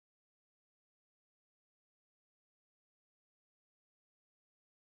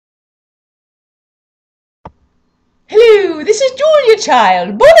Hello, this is Julia,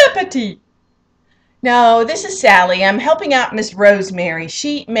 child. Bon appetit. No, this is Sally. I'm helping out Miss Rosemary.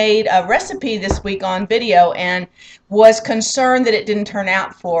 She made a recipe this week on video and was concerned that it didn't turn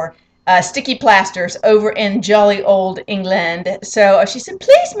out for sticky plasters over in jolly old England. So she said,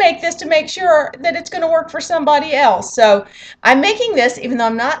 please make this to make sure that it's going to work for somebody else. So I'm making this even though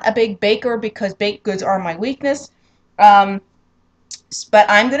I'm not a big baker because baked goods are my weakness. But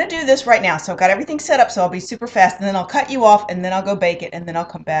I'm going to do this right now. So I've got everything set up so I'll be super fast, and then I'll cut you off, and then I'll go bake it, and then I'll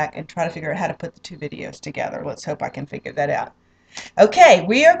come back and try to figure out how to put the two videos together. Let's hope I can figure that out. Okay,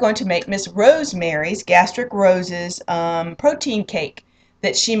 we are going to make Miss Rosemary's Gastric Roses protein cake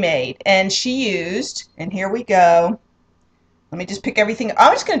that she made. And she used, and here we go. Let me just pick everything.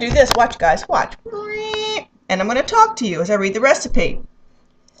 I'm just going to do this. Watch, guys. Watch. And I'm going to talk to you as I read the recipe.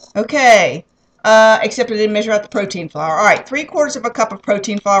 Okay. Except I didn't measure out the protein flour. All right, 3/4 of a cup of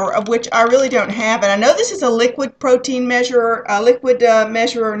protein flour, of which I really don't have. And I know this is a liquid protein measurer,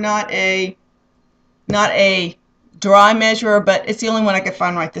 measurer, not a dry measurer, but it's the only one I could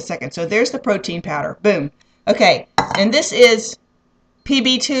find right this second. So there's the protein powder. Boom. Okay, and this is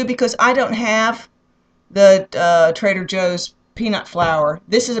PB2 because I don't have the Trader Joe's peanut flour.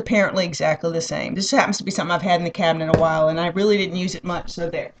 This is apparently exactly the same. This happens to be something I've had in the cabinet a while, and I really didn't use it much. So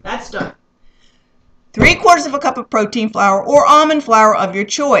there, that's done. 3/4 of a cup of protein flour or almond flour of your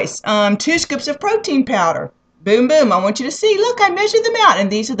choice. 2 scoops of protein powder. Boom, boom. I want you to see. Look, I measured them out.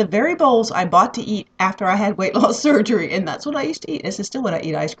 And these are the very bowls I bought to eat after I had weight loss surgery. And that's what I used to eat. This is still what I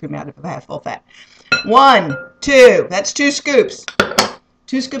eat ice cream out of if I have full fat. 1, 2. That's 2 scoops.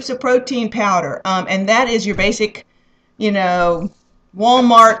 2 scoops of protein powder. And that is your basic, you know,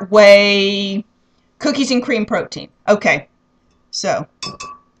 Walmart way cookies and cream protein. Okay. So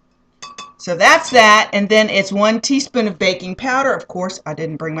that's that, and then it's 1 teaspoon of baking powder. Of course, I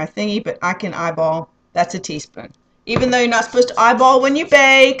didn't bring my thingy, but I can eyeball. That's a teaspoon. Even though you're not supposed to eyeball when you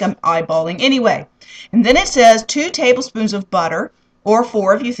bake, I'm eyeballing anyway. And then it says 2 tablespoons of butter, or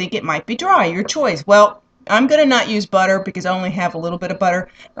 4 if you think it might be dry, your choice. Well, I'm going to not use butter because I only have a little bit of butter.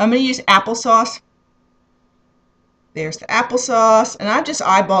 I'm going to use applesauce. There's the applesauce, and I'm just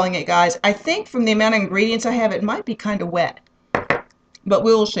eyeballing it, guys. I think from the amount of ingredients I have, it might be kind of wet, but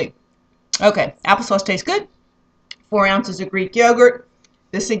we'll see. Okay, applesauce tastes good. 4 ounces of Greek yogurt.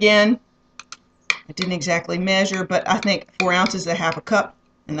 This again, I didn't exactly measure, but I think 4 ounces is a 1/2 cup,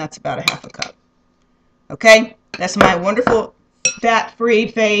 and that's about a 1/2 cup. Okay, that's my wonderful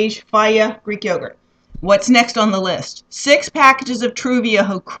fat-free phage Faya Greek yogurt. What's next on the list? 6 packages of Truvia.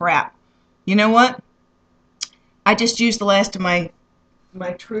 Oh crap! You know what? I just used the last of my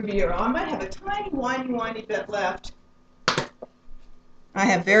Truvia. I might have a tiny, whiny bit left. I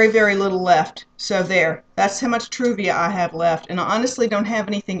have very, very little left. So there. That's how much Truvia I have left. And I honestly don't have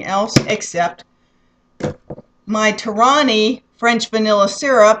anything else except my Tirani French vanilla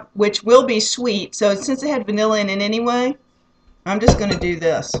syrup, which will be sweet. So since it had vanilla in it anyway, I'm just going to do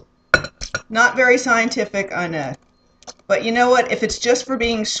this. Not very scientific, I know. But you know what? If it's just for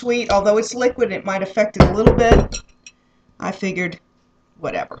being sweet, although it's liquid, it might affect it a little bit. I figured,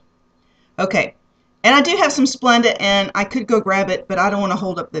 whatever. Okay. And I do have some Splenda, and I could go grab it, but I don't want to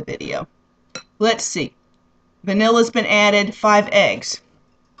hold up the video. Let's see. Vanilla's been added. 5 eggs.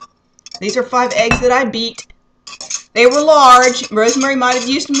 These are 5 eggs that I beat. They were large. Rosemary might have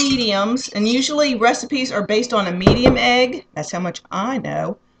used mediums, and usually recipes are based on a medium egg. That's how much I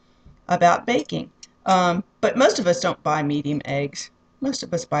know about baking. But most of us don't buy medium eggs. Most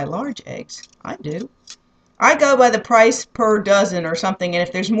of us buy large eggs. I do. I go by the price per dozen or something, and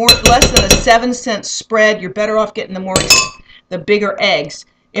if there's less than a 7-cent spread, you're better off getting the bigger eggs.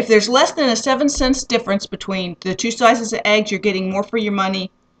 If there's less than a 7-cent difference between the 2 sizes of eggs, you're getting more for your money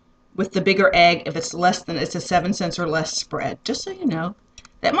with the bigger egg if it's a 7 cents or less spread. Just so you know.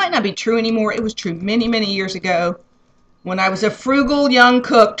 That might not be true anymore. It was true many, many years ago when I was a frugal young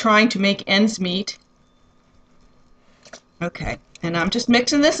cook trying to make ends meet. Okay, and I'm just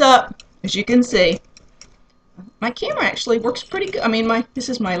mixing this up, as you can see. My camera actually works pretty good. I mean, this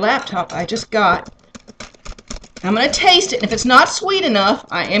is my laptop I just got. I'm going to taste it, and if it's not sweet enough,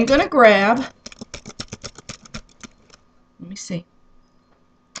 I am going to grab. Let me see.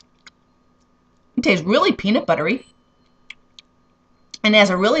 It tastes really peanut buttery. And it has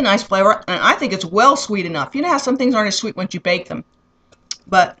a really nice flavor, and I think it's well sweet enough. You know how some things aren't as sweet once you bake them.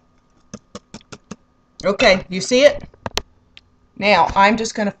 But, okay, you see it? Now, I'm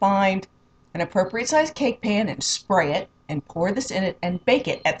just going to find an appropriate sized cake pan and spray it and pour this in it and bake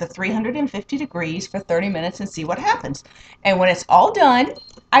it at the 350 degrees for 30 minutes and see what happens. And when it's all done,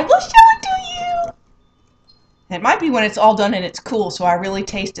 I will show it to you. It might be when it's all done and it's cool, so I really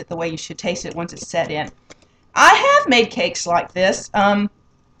taste it the way you should taste it once it's set in. I have made cakes like this. And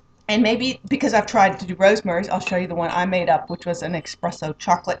maybe because I've tried to do Rosemary's, I'll show you the one I made up, which was an espresso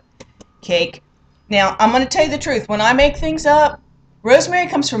chocolate cake. Now, I'm going to tell you the truth. When I make things up, Rosemary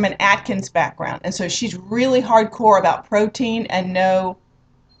comes from an Atkins background, and so she's really hardcore about protein and no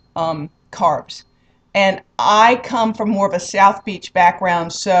carbs. And I come from more of a South Beach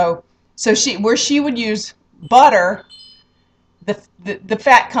background, so where she would use butter, the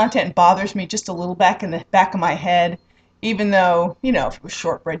fat content bothers me just a little back in the back of my head, even though, you know, if it was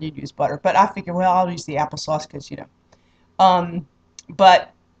shortbread, you'd use butter. But I figure, well, I'll use the applesauce because, you know.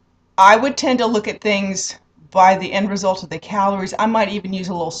 But I would tend to look at things by the end result of the calories. I might even use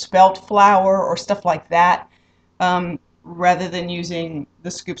a little spelt flour or stuff like that, rather than using the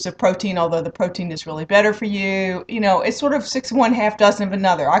scoops of protein, although the protein is really better for you. You know, it's sort of six of one, half dozen of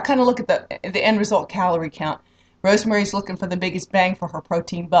another. I kind of look at the end result calorie count. Rosemary's looking for the biggest bang for her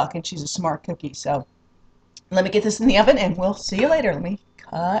protein buck, and she's a smart cookie. So let me get this in the oven, and we'll see you later. Let me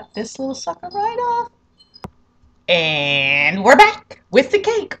cut this little sucker right off. And we're back with the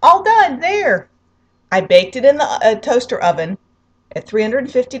cake all done there. I baked it in the toaster oven at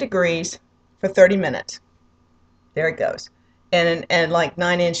 350 degrees for 30 minutes. There it goes. And like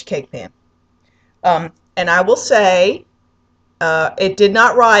 9-inch cake pan. And I will say it did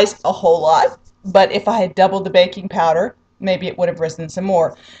not rise a whole lot, but if I had doubled the baking powder, maybe it would have risen some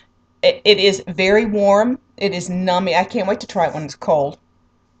more. It is very warm. It is nummy. I can't wait to try it when it's cold.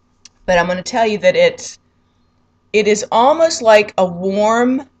 But I'm going to tell you that it is almost like a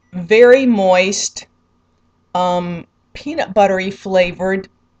warm, very moist, peanut buttery flavored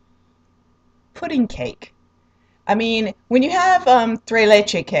pudding cake. I mean, when you have tres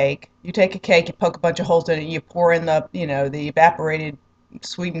leche cake, you take a cake, you poke a bunch of holes in it, you pour in the, you know, the evaporated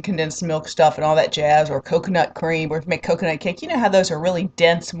sweetened condensed milk stuff and all that jazz, or coconut cream, or if you make coconut cake, you know how those are really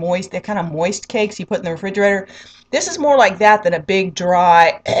dense, moist, they're kind of moist cakes you put in the refrigerator. This is more like that than a big,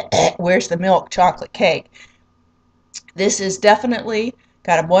 dry, where's the milk chocolate cake. This is definitely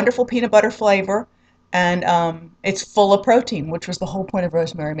got a wonderful peanut butter flavor, and it's full of protein, which was the whole point of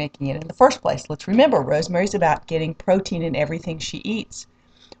Rosemary making it in the first place. Let's remember, Rosemary's about getting protein in everything she eats.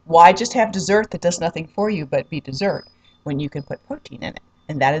 Why just have dessert that does nothing for you but be dessert when you can put protein in it?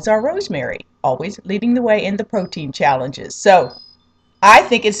 And that is our Rosemary, always leading the way in the protein challenges. So I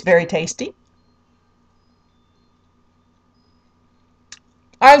think it's very tasty.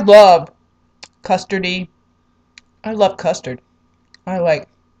 I love custardy. I love custard. I like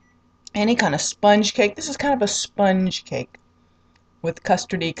any kind of sponge cake. This is kind of a sponge cake with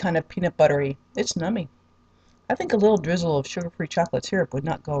custardy, kind of peanut buttery. It's nummy. I think a little drizzle of sugar-free chocolate syrup would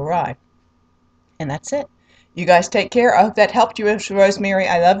not go awry. And that's it. You guys take care. I hope that helped you, Rosemary.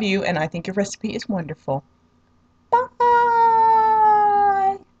 I love you, and I think your recipe is wonderful. Bye!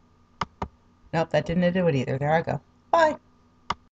 Nope, that didn't do it either. There I go. Bye.